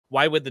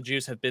why would the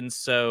Jews have been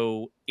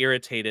so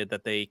irritated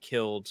that they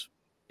killed,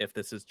 if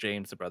this is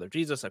James, the brother of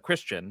Jesus, a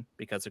Christian,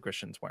 because the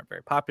Christians weren't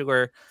very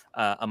popular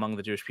among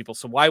the Jewish people?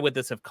 So why would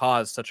this have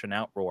caused such an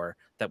outroar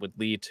that would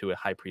lead to a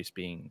high priest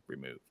being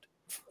removed?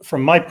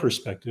 From my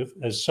perspective,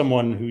 as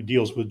someone who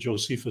deals with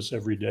Josephus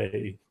every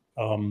day,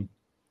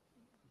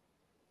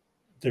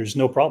 there's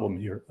no problem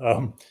here.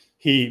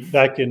 He,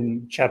 back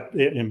in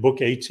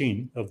book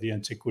 18 of the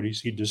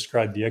Antiquities, he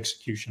described the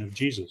execution of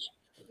Jesus.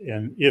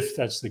 And if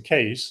that's the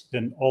case,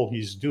 then all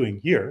he's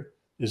doing here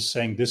is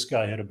saying this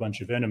guy had a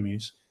bunch of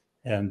enemies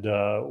and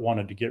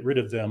wanted to get rid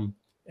of them,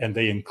 and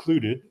they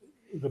included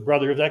the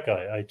brother of that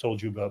guy I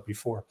told you about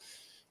before.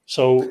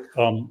 So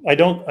I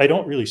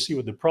don't really see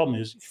what the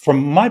problem is.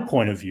 From my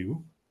point of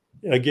view,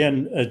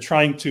 again,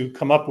 trying to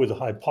come up with a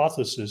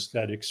hypothesis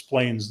that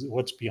explains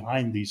what's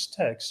behind these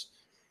texts,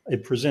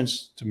 it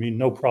presents to me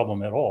no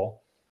problem at all.